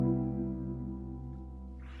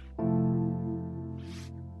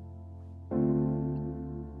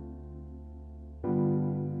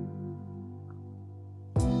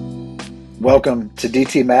Welcome to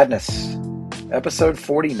DT Madness, episode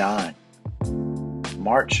 49,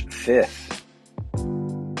 March 5th,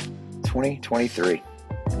 2023.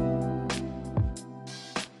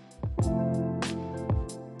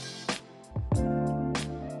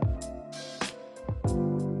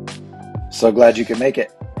 So glad you could make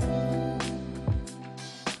it.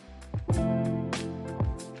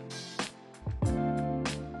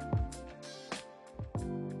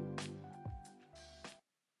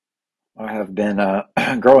 I have been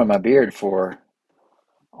growing my beard for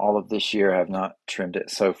all of this year. I have not trimmed it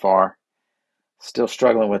so far. Still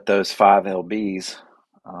struggling with those 5 lbs,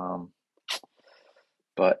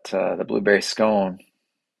 but the blueberry scone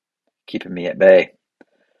keeping me at bay.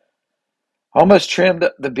 Almost trimmed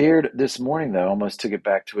the beard this morning, though. Almost took it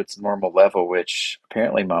back to its normal level, which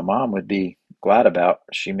apparently my mom would be glad about.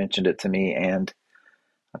 She mentioned it to me and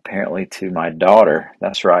apparently to my daughter.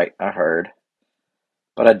 That's right, I heard.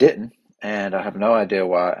 But I didn't, and I have no idea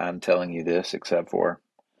why I'm telling you this, except for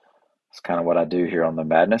it's kind of what I do here on the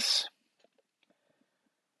Madness.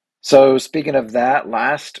 So speaking of that,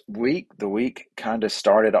 last week, the week kind of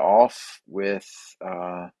started off with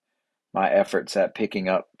my efforts at picking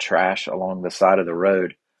up trash along the side of the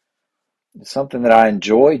road. It's something that I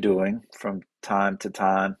enjoy doing from time to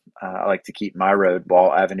time. I like to keep my road,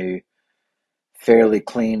 Wall Avenue, fairly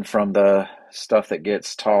clean from the stuff that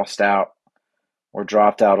gets tossed out or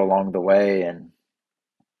dropped out along the way. And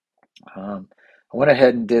I went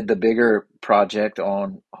ahead and did the bigger project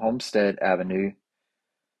on Homestead Avenue,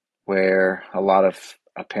 where a lot of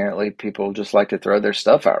apparently people just like to throw their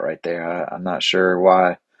stuff out right there. I'm not sure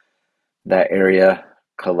why that area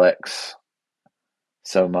collects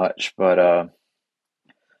so much, but I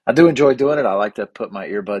do enjoy doing it. I like to put my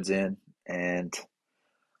earbuds in and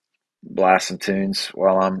blast some tunes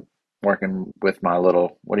while I'm working with my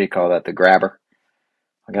little, what do you call that? The grabber.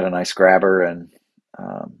 I got a nice grabber and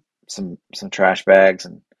some trash bags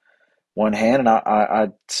in one hand, and I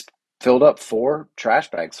filled up 4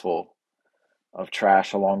 trash bags full of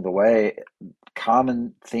trash along the way.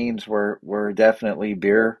 Common themes were definitely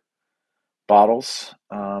beer bottles.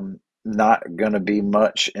 Not going to be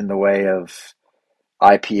much in the way of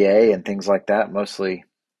IPA and things like that. Mostly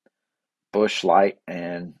Busch Light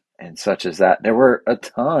and such as that. There were a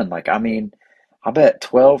ton. Like, I mean, I bet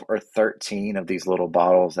 12 or 13 of these little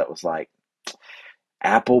bottles that was like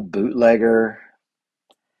Apple Bootlegger.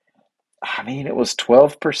 I mean, it was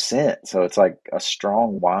 12%, so it's like a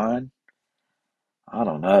strong wine. I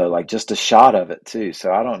don't know, like just a shot of it too.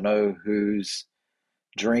 So I don't know who's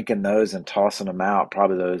drinking those and tossing them out.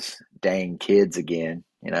 Probably those dang kids again,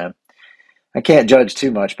 you know. I can't judge too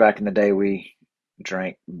much. Back in the day, we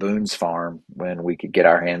drank Boone's Farm when we could get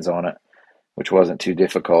our hands on it, which wasn't too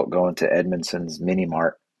difficult going to Edmondson's Mini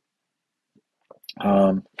Mart.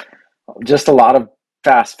 Um, just a lot of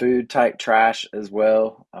fast food type trash as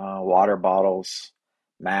well. Water bottles,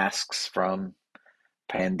 masks from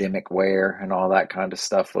pandemic wear, and all that kind of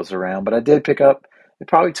stuff was around. But I did pick up, it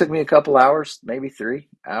probably took me a couple hours, maybe 3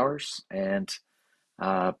 hours, and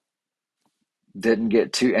uh, didn't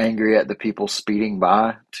get too angry at the people speeding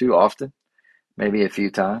by too often, maybe a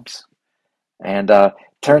few times. And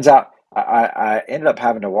turns out I ended up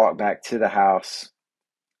having to walk back to the house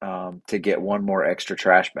to get one more extra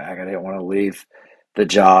trash bag. I didn't want to leave the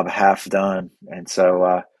job half done. And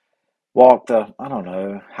so walked I don't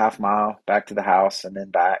know, half mile back to the house and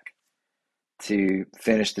then back to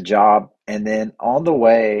finish the job. And then on the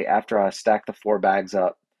way, after I stacked the 4 bags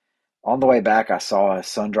up, on the way back, I saw a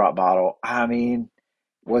Sundrop bottle. I mean,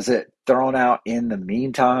 was it thrown out in the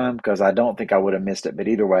meantime? Because I don't think I would have missed it. But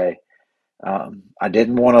either way, I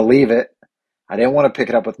didn't want to leave it. I didn't want to pick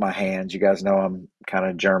it up with my hands. You guys know I'm kind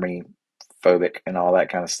of germy phobic and all that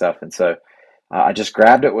kind of stuff. And so I just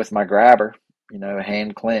grabbed it with my grabber,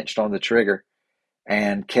 hand clenched on the trigger,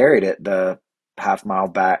 and carried it the half mile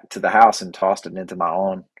back to the house and tossed it into my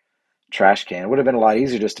own trash can. It would have been a lot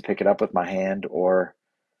easier just to pick it up with my hand or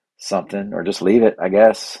something, or just leave it, I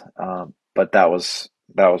guess. But that was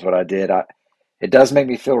what I did. It does make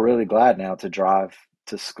me feel really glad now to drive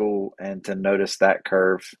to school and to notice that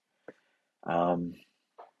curve. Um,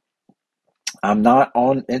 I'm not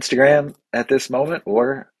on Instagram at this moment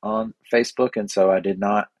or on Facebook, and so I did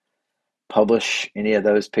not publish any of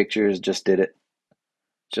those pictures. Just did it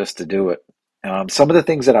just to do it. Some of the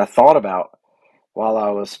things that I thought about while I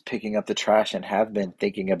was picking up the trash and have been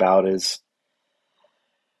thinking about is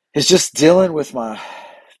just dealing with my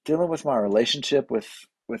relationship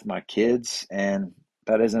with my kids, and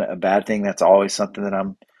that isn't a bad thing. That's always something that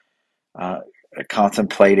I'm uh,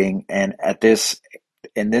 contemplating. And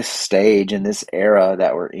in this stage, in this era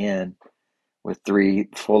that we're in, with three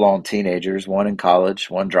full-on teenagers, one in college,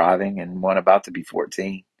 one driving, and one about to be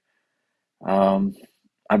 14. Um,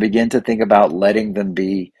 I begin to think about letting them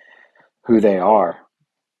be who they are.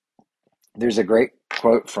 There's a great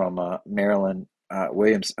quote from Marilyn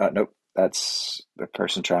Williams. Nope, that's the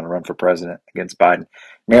person trying to run for president against Biden.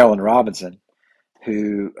 Marilyn Robinson,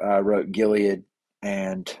 who wrote Gilead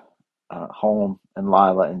and Home and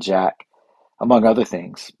Lila and Jack, among other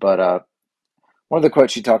things. But one of the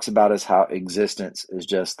quotes she talks about is how existence is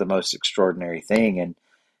just the most extraordinary thing,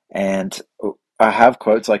 and I have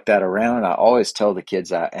quotes like that around, and I always tell the kids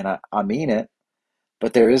that, and I mean it.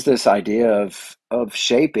 But there is this idea of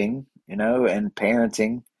shaping, and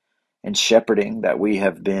parenting and shepherding that we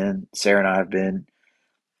have been, Sarah and I have been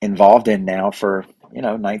involved in now for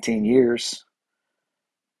 19 years,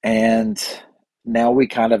 and now we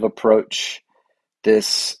kind of approach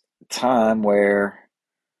this time where,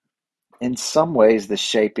 in some ways, the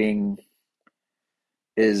shaping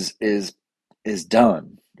is is is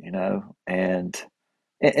done, and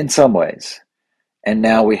in some ways. And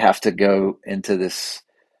now we have to go into this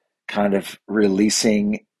kind of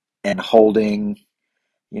releasing and holding,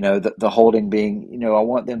 the holding being, I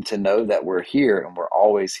want them to know that we're here and we're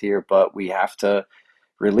always here, but we have to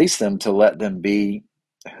release them to let them be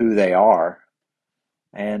who they are.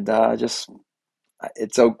 And just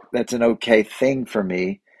that's an okay thing for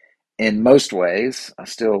me in most ways. I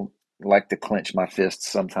still like to clench my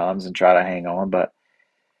fists sometimes and try to hang on, but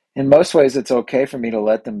in most ways it's okay for me to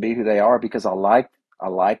let them be who they are because I like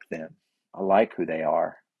them. I like who they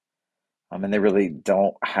are. I mean, they really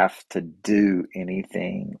don't have to do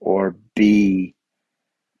anything or be,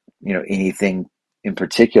 anything in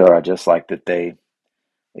particular. I just like that they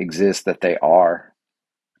exist, that they are.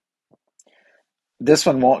 This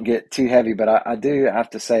one won't get too heavy, but I do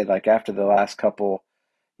have to say, like, after the last couple,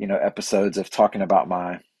 episodes of talking about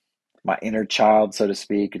my inner child, so to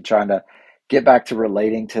speak, and trying to get back to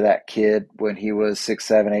relating to that kid when he was 6,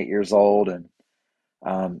 7, 8 years old. And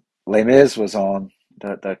Les Mis was on,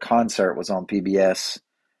 the concert was on PBS,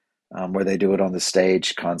 where they do it on the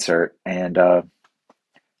stage concert, and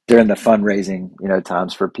during the fundraising,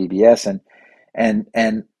 times for PBS,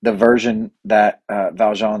 and the version that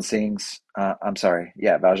Valjean sings, I'm sorry,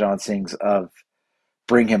 yeah, Valjean sings of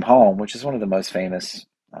 "Bring Him Home," which is one of the most famous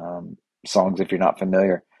songs. If you're not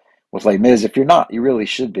familiar with Les Mis, if you're not, you really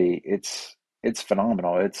should be. It's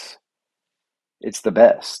phenomenal. It's the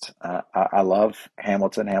best. I love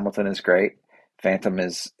Hamilton. Hamilton is great. Phantom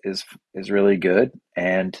is really good,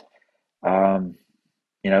 and um,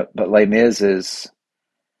 but Les Mis is,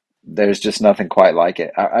 there's just nothing quite like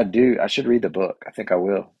it. I should read the book. I think I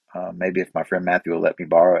will. Maybe if my friend Matthew will let me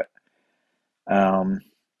borrow it.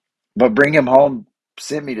 But Bring Him Home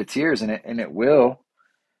sent me to tears, and it will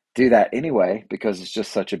do that anyway because it's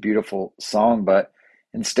just such a beautiful song. But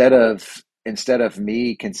instead of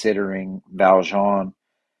me considering Valjean,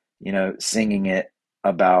 singing it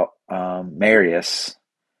about Marius,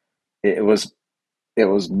 it was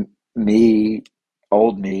me,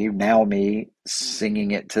 old me, now me,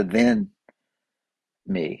 singing it to then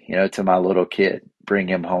me, to my little kid. Bring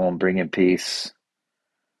him home, bring him peace.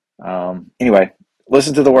 Anyway,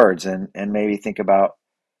 listen to the words and maybe think about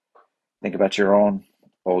your own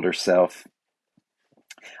older self.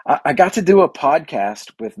 I got to do a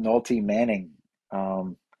podcast with Nolte Manning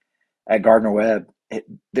um, at Gardner Webb.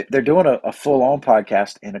 They're doing a full on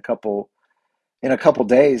podcast in a couple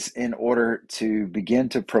days in order to begin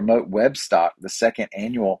to promote Webstock, the second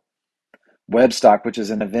annual Webstock, which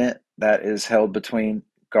is an event that is held between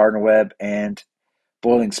Gardner Webb and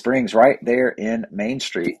Boiling Springs, right there in Main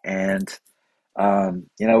Street. And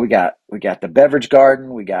we got the beverage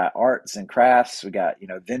garden, we got arts and crafts, we got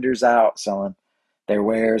vendors out selling their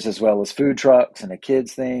wares, as well as food trucks and a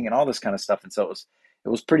kids thing and all this kind of stuff. And so it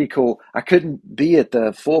was pretty cool. I couldn't be at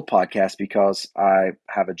the full podcast because I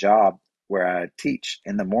have a job where I teach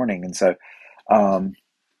in the morning, and so um,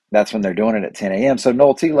 that's when they're doing it at 10 a.m. So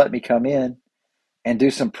Nolte let me come in and do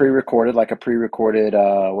some pre-recorded, like a pre-recorded,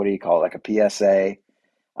 what do you call it, like a PSA.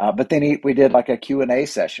 But then we did like a Q&A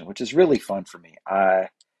session, which is really fun for me. I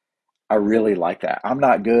really like that. I'm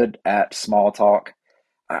not good at small talk.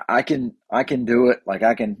 I can do it. Like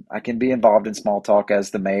I can be involved in small talk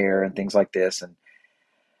as the mayor and things like this, and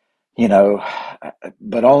you know,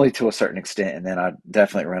 but only to a certain extent. And then I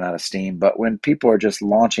definitely run out of steam. But when people are just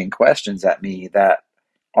launching questions at me that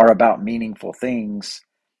are about meaningful things,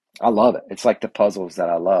 I love it. It's like the puzzles that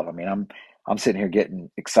I love. I mean, I'm sitting here getting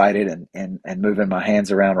excited and moving my hands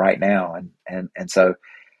around right now. And so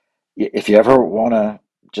if you ever want to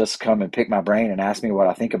just come and pick my brain and ask me what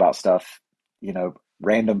I think about stuff,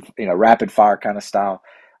 random, rapid fire kind of style,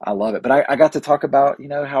 I love it. But I got to talk about,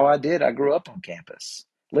 how I did. I grew up on campus,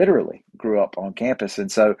 literally grew up on campus.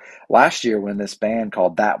 And so last year when this band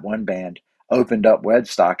called That One Band opened up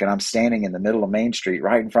Wedstock, and I'm standing in the middle of Main Street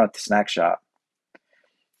right in front of the snack shop,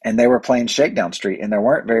 and they were playing Shakedown Street, and there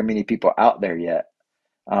weren't very many people out there yet.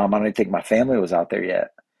 I don't even think my family was out there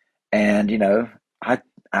yet. And, I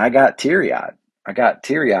I got teary eyed. I got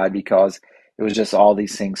teary eyed because it was just all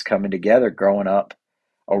these things coming together growing up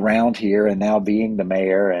around here and now being the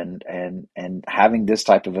mayor and having this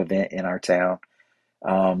type of event in our town.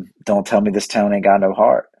 Don't tell me this town ain't got no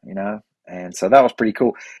heart. And so that was pretty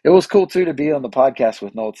cool. It was cool too to be on the podcast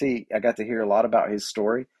with Noel T. I got to hear a lot about his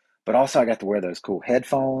story, but also I got to wear those cool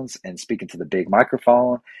headphones and speaking to the big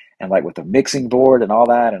microphone and like with the mixing board and all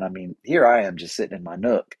that. And I mean, here I am just sitting in my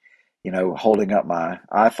nook, holding up my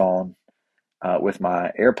iPhone with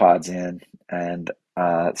my AirPods in. And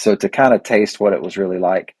so to kind of taste what it was really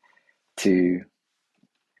like to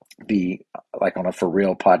be like on a for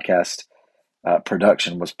real podcast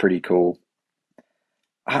production was pretty cool.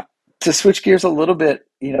 I, to switch gears a little bit,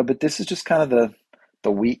 but this is just kind of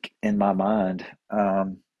the week in my mind.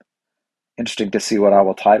 Interesting to see what I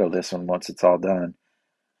will title this one once it's all done.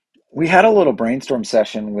 We had a little brainstorm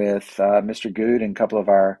session with Mr. Good and a couple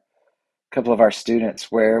of our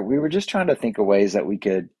students where we were just trying to think of ways that we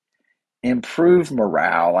could improve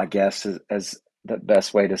morale, I guess as the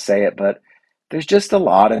best way to say it. But there's just a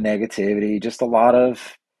lot of negativity, just a lot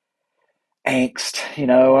of angst.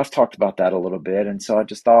 I've talked about that a little bit, and so I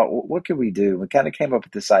just thought, what could we do? We kind of came up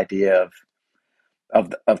with this idea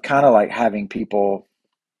of kind of like having people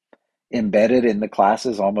embedded in the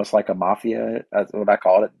classes, almost like a mafia. That's what I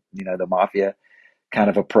call it. The mafia kind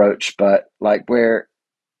of approach, but like where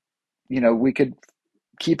we could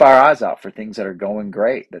keep our eyes out for things that are going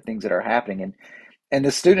great, the things that are happening, and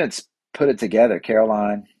the students put it together.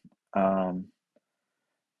 Caroline um,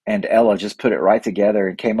 and Ella just put it right together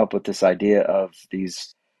and came up with this idea of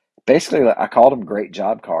these. Basically, I called them great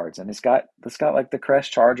job cards, and it's got like the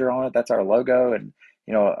Crest Charger on it. That's our logo, and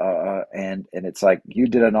and it's like you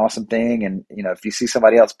did an awesome thing, and if you see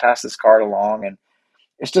somebody else pass this card along, and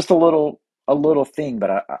it's just a little thing,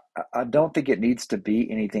 but I don't think it needs to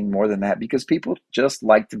be anything more than that because people just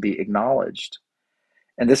like to be acknowledged.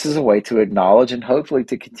 And this is a way to acknowledge and hopefully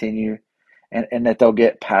to continue and that they'll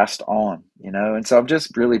get passed on. And so I'm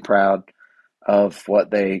just really proud of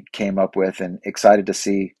what they came up with and excited to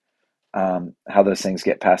see how those things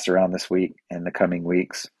get passed around this week and the coming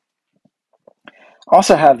weeks. I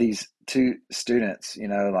also have these two students,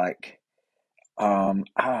 like how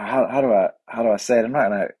do I say it? I'm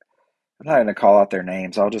not gonna call out their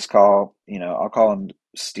names. I'll call them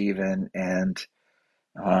Stephen and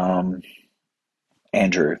um,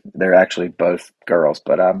 Andrew. They're actually both girls,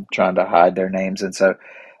 but I'm trying to hide their names. And so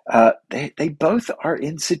they both are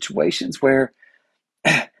in situations where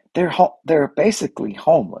they're basically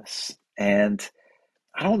homeless. And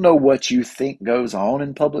I don't know what you think goes on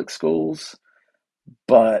in public schools,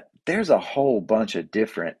 but there's a whole bunch of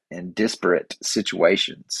different and disparate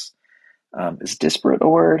situations. Is disparate a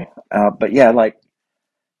word? But yeah, like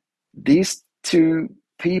these two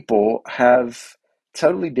people have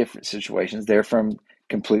totally different situations. They're from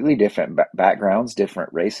completely different backgrounds,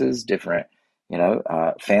 different races, different,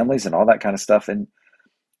 families, and all that kind of stuff. And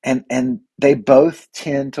they both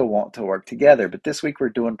tend to want to work together. But this week we're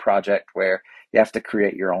doing a project where you have to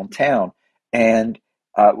create your own town, and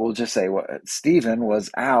we'll just say Stephen was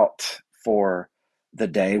out for the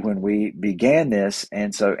day when we began this,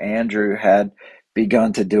 and so Andrew had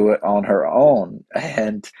begun to do it on her own,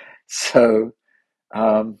 and so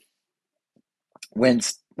um, when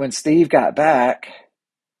when Steve got back,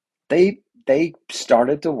 they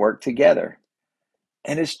started to work together,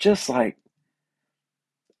 and it's just like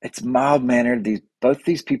it's mild mannered. Both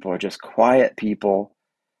these people are just quiet people,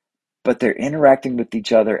 but they're interacting with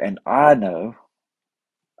each other, and I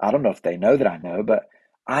don't know if they know that I know, but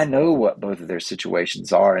I know what both of their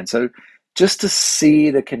situations are, and so just to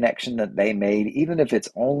see the connection that they made, even if it's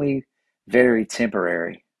only very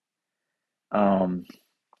temporary, um,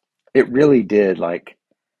 it really did like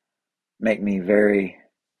make me very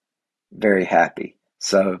very happy.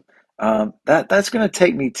 So that's going to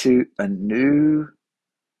take me to a new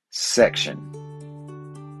section,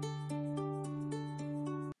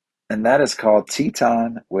 and that is called Tea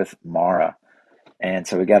Time with Mara. And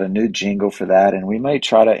so we got a new jingle for that, and we may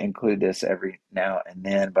try to include this every now and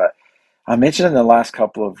then. But I mentioned in the last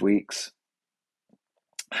couple of weeks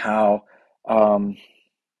how um,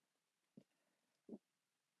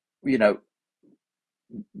 you know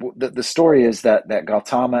the story is that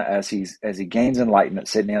Gautama, as he gains enlightenment,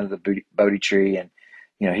 sitting under the Bodhi tree, and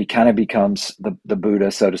he kind of becomes the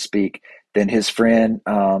Buddha, so to speak. Then his friend,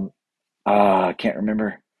 I can't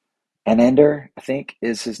remember, Anandar, I think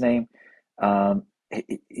is his name.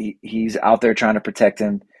 He's out there trying to protect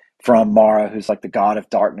him from Mara, who's like the god of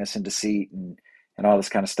darkness and deceit and all this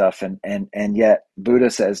kind of stuff. And yet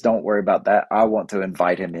Buddha says, don't worry about that. I want to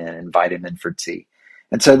invite him in for tea.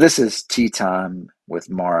 And so this is tea time with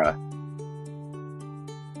Mara.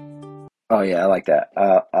 Oh yeah, I like that.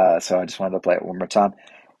 So I just wanted to play it one more time,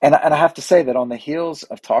 and I have to say that on the heels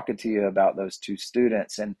of talking to you about those two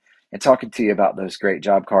students and talking to you about those great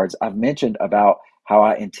job cards, I've mentioned about how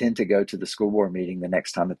I intend to go to the school board meeting the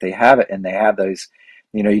next time that they have it, and they have those.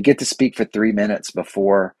 You get to speak for 3 minutes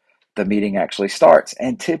before the meeting actually starts,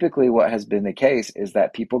 and typically what has been the case is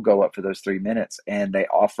that people go up for those 3 minutes and they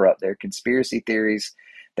offer up their conspiracy theories,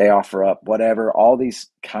 they offer up whatever, all these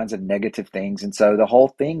kinds of negative things. And so the whole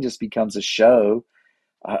thing just becomes a show,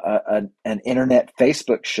 an internet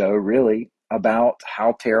Facebook show, really, about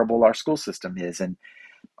how terrible our school system is. And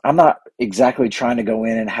I'm not exactly trying to go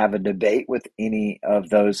in and have a debate with any of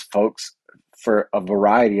those folks for a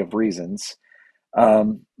variety of reasons.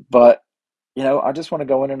 But I just want to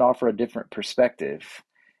go in and offer a different perspective.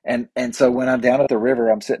 And so when I'm down at the river,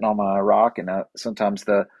 I'm sitting on my rock, and sometimes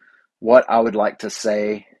the what I would like to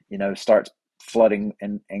say, starts flooding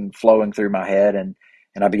and flowing through my head, and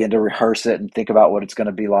I begin to rehearse it and think about what it's going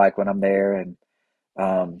to be like when I'm there. And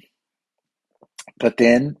um, but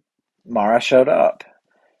then Mara showed up,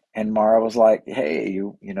 and Mara was like, "Hey,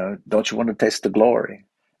 don't you want to taste the glory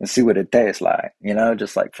and see what it tastes like?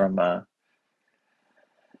 Just like from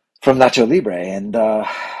Nacho Libre." And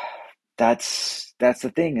that's the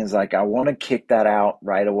thing, is like I want to kick that out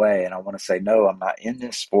right away, and I want to say, no, I'm not in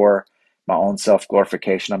this for my own self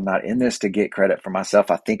glorification. I'm not in this to get credit for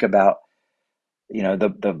myself. I think about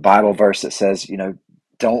the Bible verse that says,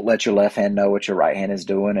 don't let your left hand know what your right hand is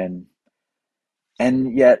doing,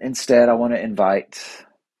 and yet instead I want to invite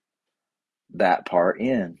that part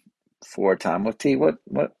in for a time with tea. What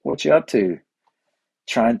you up to?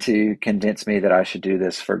 Trying to convince me that I should do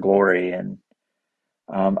this for glory. And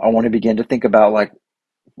I want to begin to think about, like,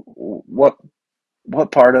 what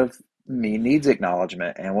part of me needs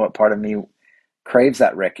acknowledgement, and what part of me craves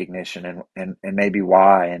that recognition, and maybe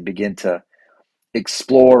why, and begin to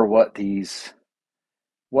explore what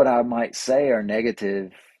I might say are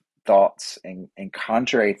negative thoughts, and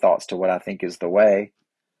contrary thoughts to what I think is the way.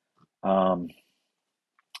 Um,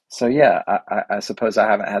 so yeah, I suppose I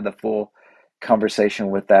haven't had the full conversation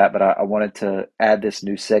with that, but I wanted to add this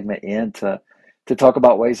new segment in to talk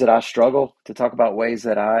about ways that I struggle, to talk about ways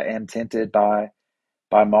that I am tempted by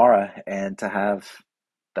Mara, and to have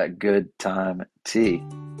that good time tea.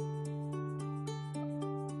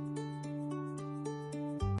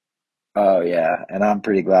 Oh yeah, and I'm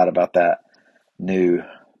pretty glad about that new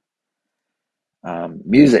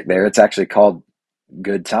music there. It's actually called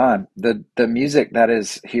Good Time. The music that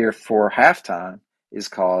is here for halftime is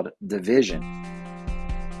called Division.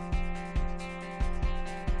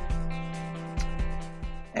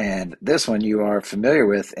 And this one you are familiar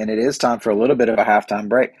with, and it is time for a little bit of a halftime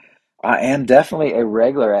break. I am definitely a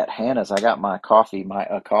regular at Hannah's. I got my coffee, my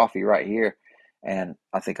coffee right here, and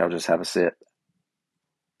I think I'll just have a sip.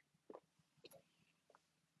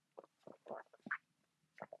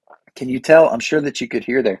 Can you tell? I'm sure that you could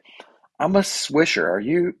hear there. I'm a swisher. Are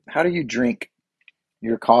you? How do you drink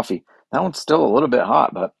your coffee? That one's still a little bit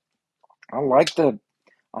hot, but I like the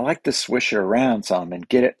I like to swish it around some and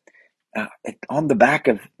get it on the back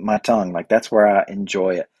of my tongue. Like, that's where I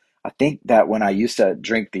enjoy it. I think that when I used to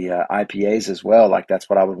drink the IPAs as well, like that's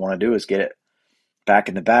what I would want to do, is get it back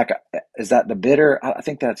in the back. Is that the bitter? I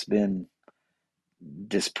think that's been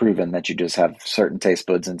disproven, that you just have certain taste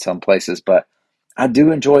buds in some places, but I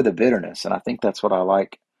do enjoy the bitterness, and I think that's what I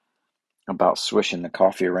like about swishing the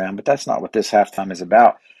coffee around. But that's not what this halftime is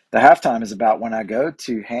about. The halftime is about when I go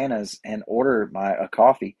to Hannah's and order my a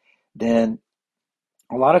coffee, then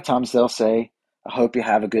a lot of times they'll say, I hope you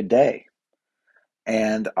have a good day.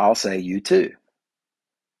 And I'll say, you too.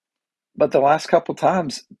 But the last couple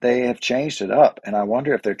times they have changed it up, and I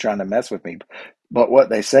wonder if they're trying to mess with me. But what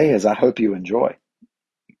they say is, I hope you enjoy.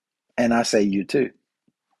 And I say, you too.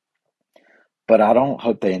 But I don't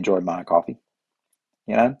hope they enjoy my coffee,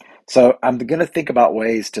 you know? So I'm going to think about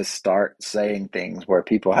ways to start saying things where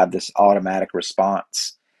people have this automatic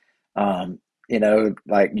response. Um,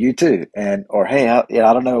 like, you too, or hey, I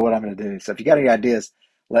don't know what I'm going to do. So if you got any ideas,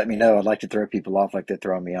 let me know. I'd like to throw people off like they're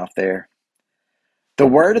throwing me off there. The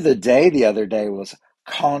word of the day the other day was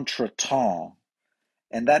contretemps,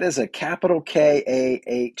 and that is a capital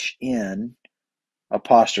KAHN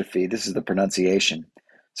apostrophe. This is the pronunciation.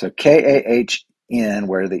 So KAHN N,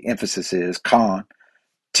 where the emphasis is con,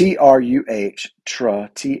 TRUH,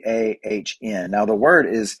 Now the word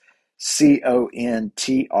is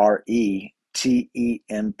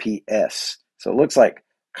CONTRETEMPS. So it looks like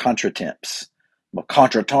contretemps. Well,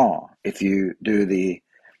 contretemps if you do the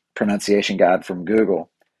pronunciation guide from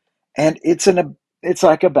Google. And it's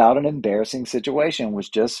like about an embarrassing situation,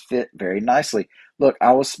 which just fit very nicely. Look,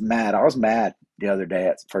 I was mad. I was mad the other day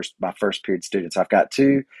at my first period students. I've got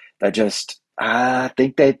two that just I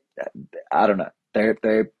think I don't know.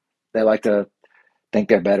 They like to think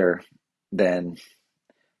they're better than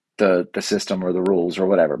the system or the rules or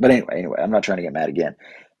whatever. But anyway, I'm not trying to get mad again.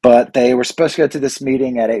 But they were supposed to go to this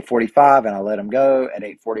meeting at 8:45, and I let them go at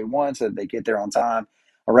 8:41 so that they get there on time.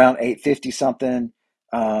 Around 8:50 something,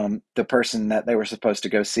 the person that they were supposed to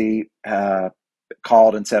go see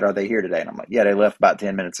called and said, "Are they here today?" And I'm like, "Yeah, they left about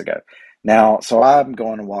 10 minutes ago." Now, so I'm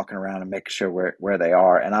going and walking around and making sure where they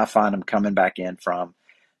are, and I find them coming back in from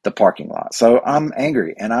the parking lot. So I'm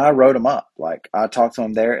angry, and I wrote them up. Like I talked to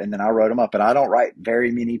them there, and then I wrote them up. And I don't write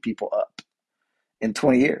very many people up in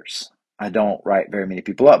 20 years. I don't write very many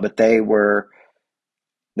people up, but they were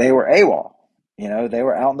AWOL. They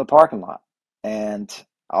were out in the parking lot, and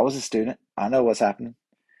I was a student. I know what's happening,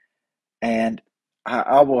 and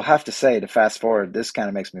I will have to say, to fast forward, this kind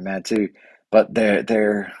of makes me mad too. But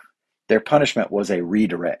their punishment was a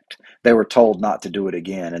redirect. They were told not to do it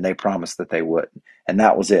again, and they promised that they wouldn't, and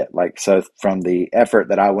that was it. Like, so from the effort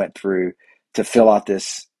that I went through to fill out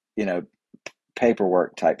this,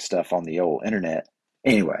 paperwork type stuff on the old internet.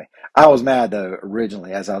 Anyway, I was mad though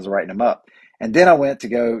originally as I was writing them up. And then I went to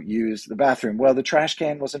go use the bathroom. Well, the trash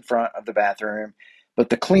can was in front of the bathroom, but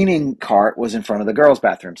the cleaning cart was in front of the girls'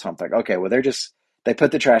 bathroom. So I'm like, okay, well, they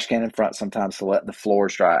put the trash can in front sometimes to let the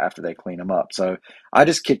floors dry after they clean them up. So I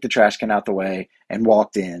just kicked the trash can out the way and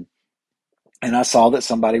walked in, and I saw that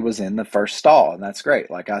somebody was in the first stall, and that's great.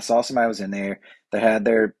 Like I saw somebody was in there. They had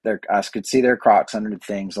their I could see their Crocs under the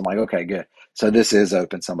things. I'm like, okay, good. So this is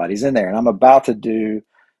open. Somebody's in there, and I'm about to do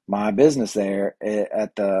my business there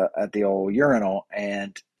at the old urinal,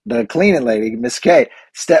 and the cleaning lady, Miss K,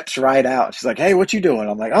 steps right out. She's like, "Hey, what you doing?"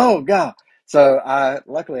 I'm like, "Oh God." So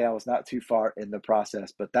luckily I was not too far in the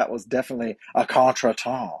process, but that was definitely a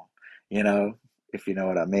contretemps, you know, if you know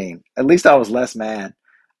what I mean. At least I was less mad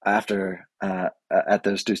after at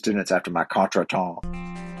those two students after my contretemps.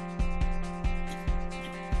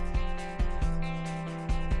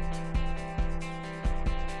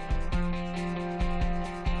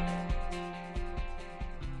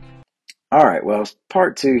 All right, well,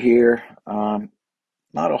 part two here.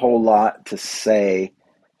 Not a whole lot to say,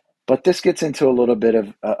 but this gets into a little bit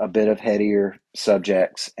of a bit of headier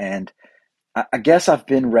subjects, and I guess I've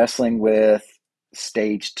been wrestling with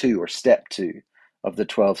stage two or step two of the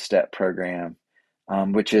 12-step program,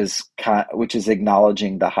 which is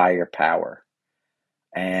acknowledging the higher power.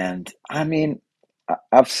 And I mean,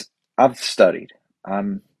 I've studied.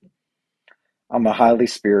 I'm I'm a highly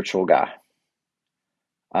spiritual guy.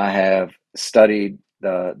 I have studied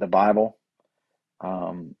the Bible.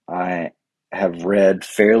 I have read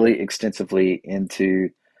fairly extensively into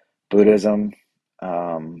Buddhism.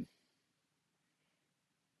 Um,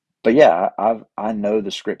 but yeah, I know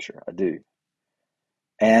the scripture. I do,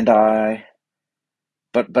 and I'm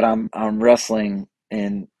wrestling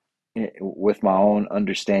with my own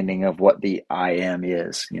understanding of what the I am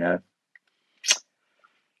is.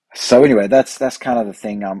 So anyway, that's kind of the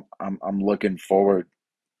thing I'm looking forward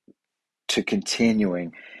to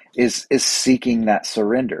continuing is seeking that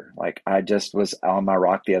surrender. Like I just was on my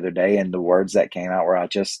rock the other day, and the words that came out were I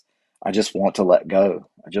just want to let go.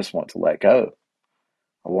 I just want to let go.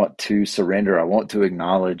 I want to surrender. I want to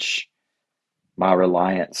acknowledge my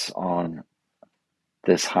reliance on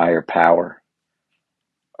this higher power.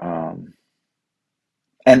 Um,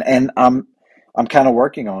 and I'm kind of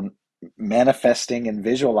working on manifesting and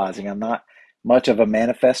visualizing. I'm not much of a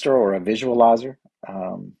manifester or a visualizer.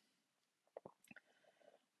 Um,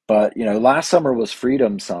 But last summer was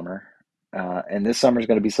Freedom Summer, and this summer is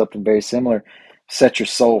going to be something very similar. Set your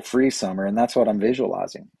soul free summer, and that's what I'm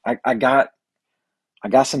visualizing. I got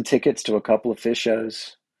some tickets to a couple of fish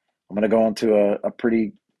shows. I'm going to go on to a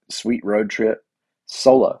pretty sweet road trip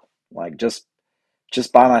solo, like just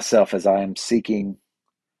by myself as I am seeking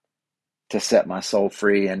to set my soul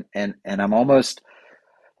free, and I'm almost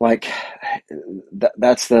like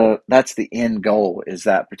that's the end goal is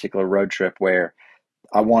that particular road trip where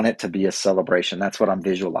I want it to be a celebration. That's what I'm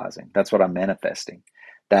visualizing. That's what I'm manifesting.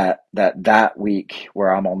 That week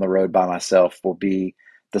where I'm on the road by myself will be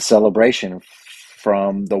the celebration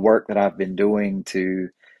from the work that I've been doing to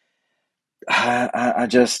I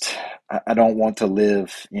just I don't want to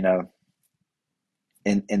live,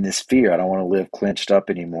 in this fear. I don't want to live clenched up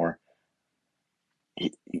anymore.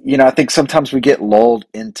 I think sometimes we get lulled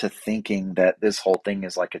into thinking that this whole thing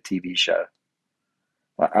is like a TV show.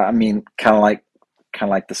 I mean, kind of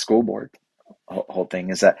like the school board whole thing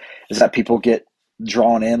is that people get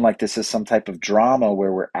drawn in like this is some type of drama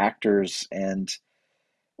where we're actors and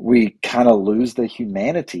we kind of lose the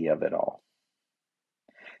humanity of it all.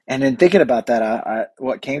 And in thinking about that,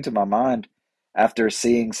 what came to my mind after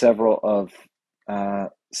seeing several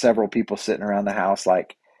people sitting around the house,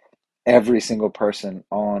 like every single person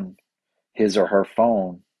on his or her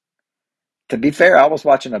phone. To be fair, I was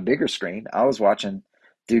watching a bigger screen. I was watching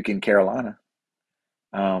Duke and Carolina.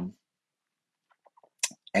 Um,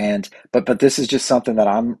 and but this is just something that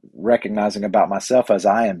I'm recognizing about myself as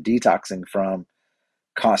I am detoxing from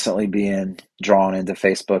constantly being drawn into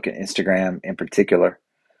Facebook and Instagram in particular.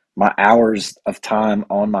 My hours of time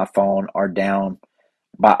on my phone are down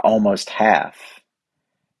by almost half.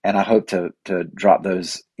 And I hope to drop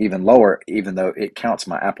those even lower, even though it counts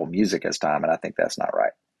my Apple Music as time, and I think that's not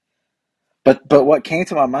right. But what came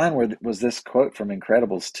to my mind was this quote from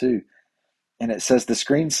Incredibles 2, and it says the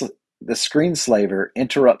screenslaver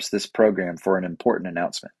interrupts this program for an important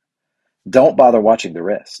announcement. Don't bother watching the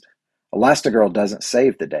rest. Elastigirl doesn't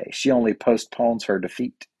save the day; she only postpones her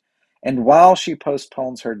defeat. And while she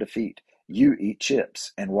postpones her defeat, you eat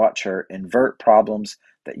chips and watch her invert problems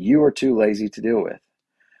that you are too lazy to deal with.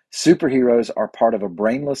 Superheroes are part of a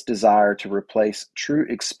brainless desire to replace true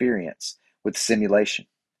experience with simulation.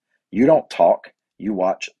 You don't talk, you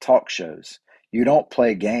watch talk shows. You don't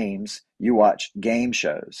play games, you watch game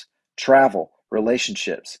shows. Travel,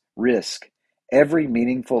 relationships, risk. Every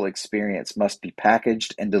meaningful experience must be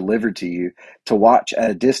packaged and delivered to you to watch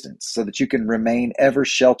at a distance so that you can remain ever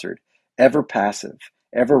sheltered, ever passive,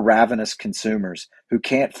 ever ravenous consumers who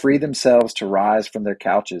can't free themselves to rise from their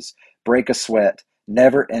couches, break a sweat,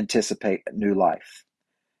 never anticipate a new life.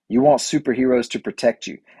 You want superheroes to protect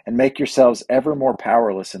you and make yourselves ever more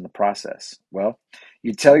powerless in the process. Well,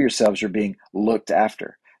 you tell yourselves you're being looked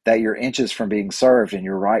after, that you're inches from being served and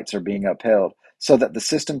your rights are being upheld, so that the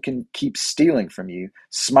system can keep stealing from you,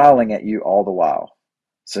 smiling at you all the while.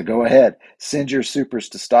 So go ahead, send your supers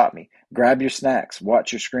to stop me. Grab your snacks,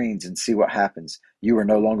 watch your screens, and see what happens. You are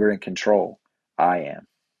no longer in control. I am.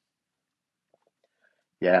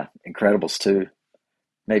 Yeah, Incredibles 2.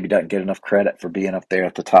 Maybe doesn't get enough credit for being up there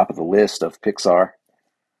at the top of the list of Pixar.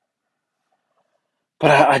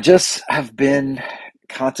 But I just have been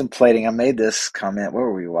contemplating. I made this comment. What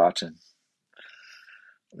were we watching?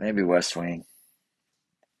 Maybe West Wing.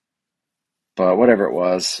 But whatever it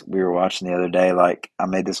was, we were watching the other day. Like, I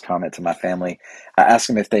made this comment to my family. I asked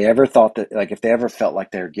them if they ever thought that, like, if they ever felt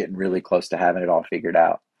like they were getting really close to having it all figured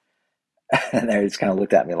out. And they just kind of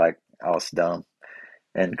looked at me like I was dumb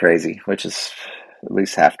and crazy, which is at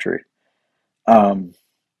least half true. Um,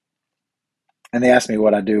 and they asked me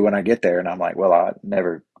what I do when I get there. And I'm like, well, I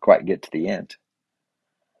never quite get to the end.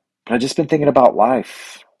 But I've just been thinking about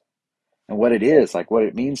life and what it is, like what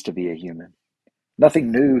it means to be a human.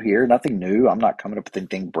 Nothing new here, nothing new. I'm not coming up with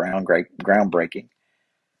anything groundbreaking,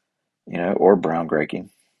 or groundbreaking.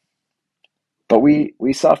 But we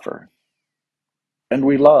suffer and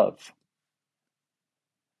we love,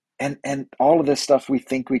 and all of this stuff we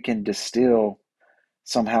think we can distill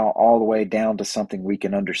somehow all the way down to something we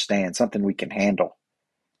can understand, something we can handle,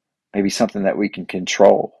 maybe something that we can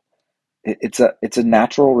control. It's a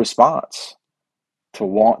natural response to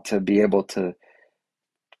want to be able to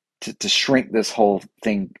shrink this whole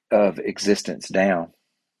thing of existence down.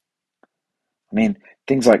 I mean,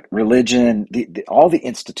 things like religion, all the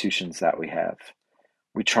institutions that we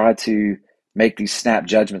try to make these snap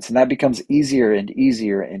judgments, and that becomes easier and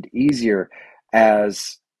easier and easier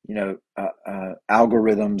as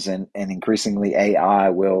algorithms and increasingly AI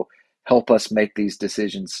will help us make these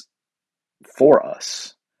decisions for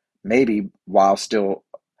us, maybe while still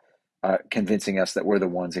convincing us that we're the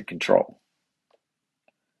ones in control.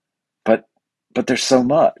 But there's so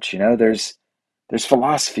much, there's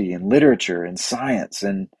philosophy and literature and science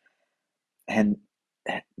and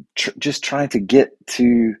just trying to get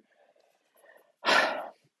to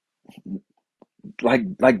like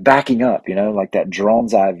backing up, like that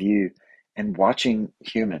drone's eye view and watching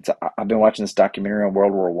humans. I've been watching this documentary on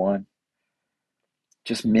World War I,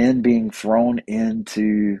 just men being thrown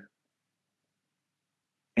into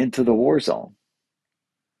the war zone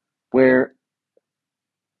where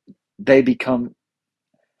they become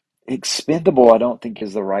expendable. I don't think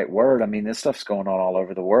is the right word. I mean, this stuff's going on all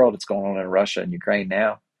over the world. It's going on in Russia and Ukraine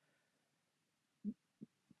now,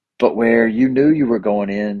 but where you knew you were going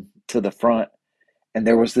in to the front and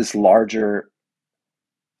there was this larger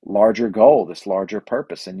larger goal, this larger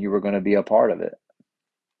purpose, and you were going to be a part of it.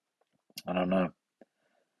 I don't know.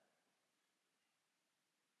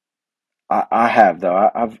 I have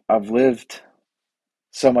though. I've lived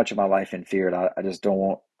so much of my life in fear. I just don't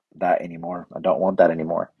want that anymore. I don't want that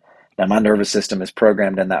anymore. Now my nervous system is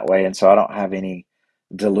programmed in that way, and so I don't have any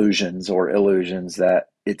delusions or illusions that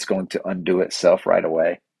it's going to undo itself right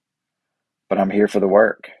away. But I'm here for the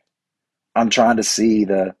work. I'm trying to see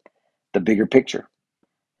the bigger picture.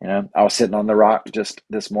 I was sitting on the rock just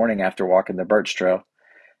this morning after walking the Birch Trail,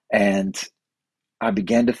 and I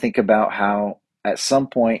began to think about how at some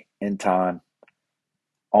point in time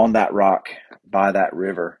on that rock by that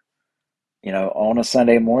river, on a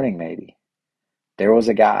Sunday morning maybe, there was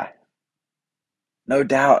a guy. No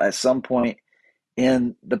doubt at some point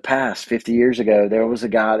in the past, 50 years ago, there was a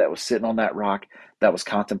guy that was sitting on that rock that was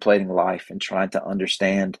contemplating life and trying to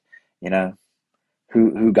understand, you know,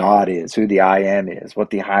 who God is, who the I am is,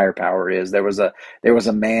 what the higher power is. There was a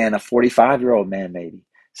man, a 45-year-old man maybe,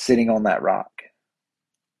 sitting on that rock,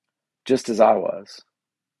 just as I was.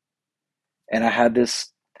 And I had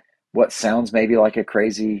this what sounds maybe like a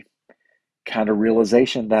crazy kind of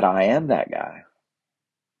realization that I am that guy,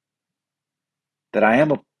 that I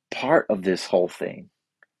am a part of this whole thing,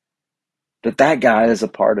 that guy is a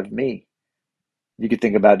part of me. You could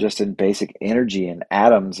think about just in basic energy and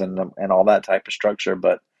atoms and all that type of structure,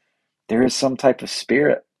 but there is some type of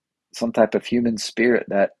spirit, some type of human spirit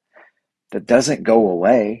that doesn't go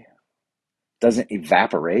away, doesn't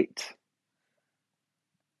evaporate.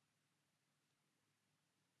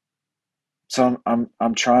 So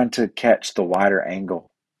I'm trying to catch the wider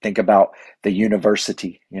angle. Think about the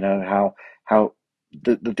university, how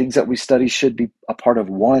the things that we study should be a part of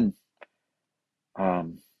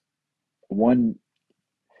um, one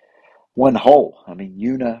one whole. I mean,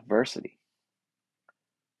 university,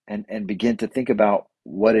 and begin to think about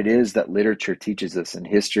what it is that literature teaches us, and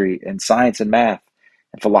history, and science, and math,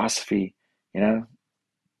 and philosophy, and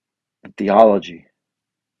theology,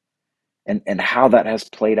 and how that has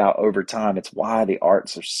played out over time. It's why the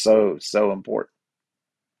arts are so important.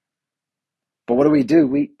 But what do?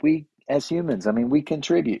 We as humans, I mean, we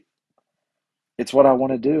contribute. It's what I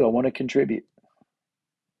want to do. I want to contribute.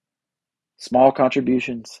 Small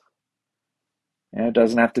contributions. It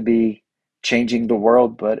doesn't have to be changing the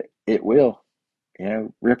world, but it will.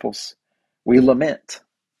 Ripples. We lament.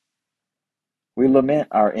 We lament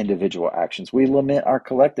our individual actions. We lament our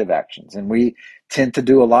collective actions. And we tend to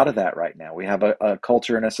do a lot of that right now. We have a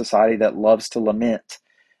culture and a society that loves to lament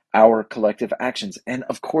our collective actions. And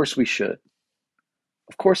of course we should.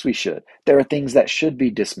 Of course we should. There are things that should be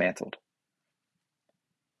dismantled.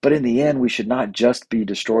 But in the end, we should not just be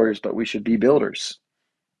destroyers, but we should be builders.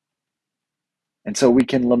 And so we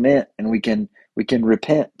can lament and we can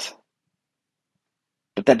repent,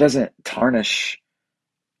 but that doesn't tarnish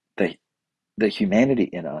the the humanity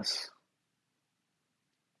in us.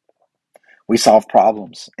 We solve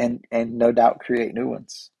problems and no doubt create new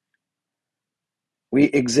ones. We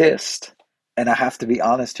exist. And I have to be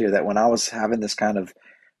honest here that when I was having this kind of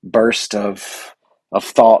burst of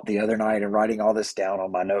thought the other night and writing all this down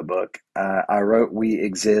on my notebook, I wrote "we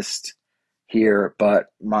exist" here, but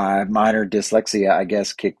my minor dyslexia, I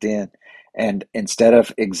guess, kicked in, and instead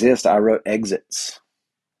of exist, I wrote exits.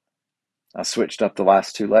 I switched up the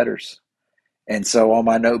last two letters, and so on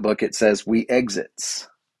my notebook it says "we exits,"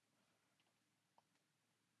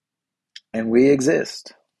 and we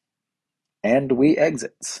exist, and we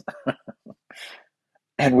exits.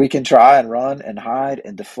 And we can try and run and hide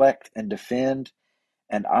and deflect and defend.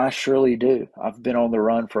 And I surely do. I've been on the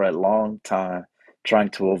run for a long time, trying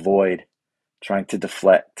to avoid, trying to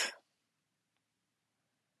deflect.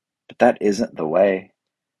 But that isn't the way.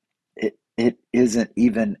 It isn't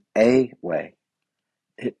even a way.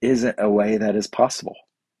 It isn't a way that is possible.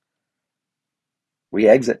 We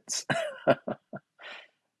exist.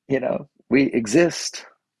 We exist.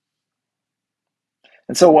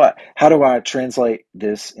 And so what? How do I translate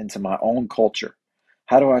this into my own culture?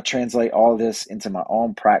 How do I translate all this into my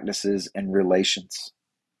own practices and relations?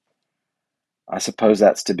 I suppose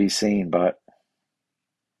that's to be seen, but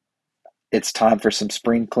it's time for some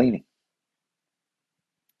spring cleaning.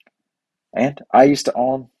 And I used to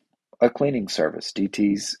own a cleaning service,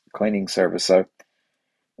 DT's cleaning service. So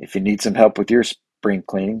if you need some help with your spring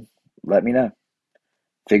cleaning, let me know,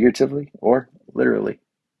 figuratively or literally.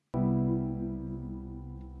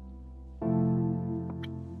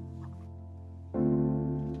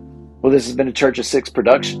 Well, this has been a Church of Six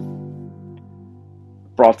production,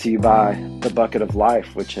 brought to you by the Bucket of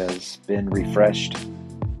Life, which has been refreshed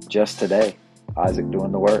just today. Isaac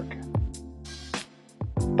doing the work.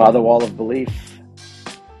 By the Wall of Belief,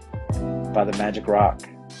 by the magic rock,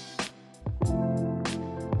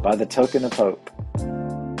 by the token of hope,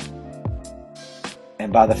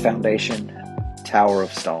 and by the foundation tower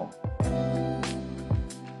of stone.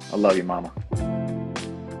 I love you, Mama.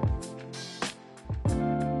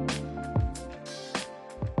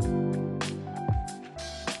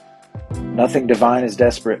 Nothing divine is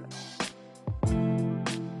desperate.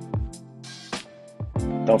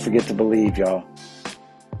 Don't forget to believe, y'all,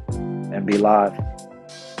 and be live.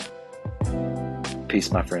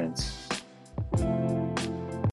 Peace, my friends.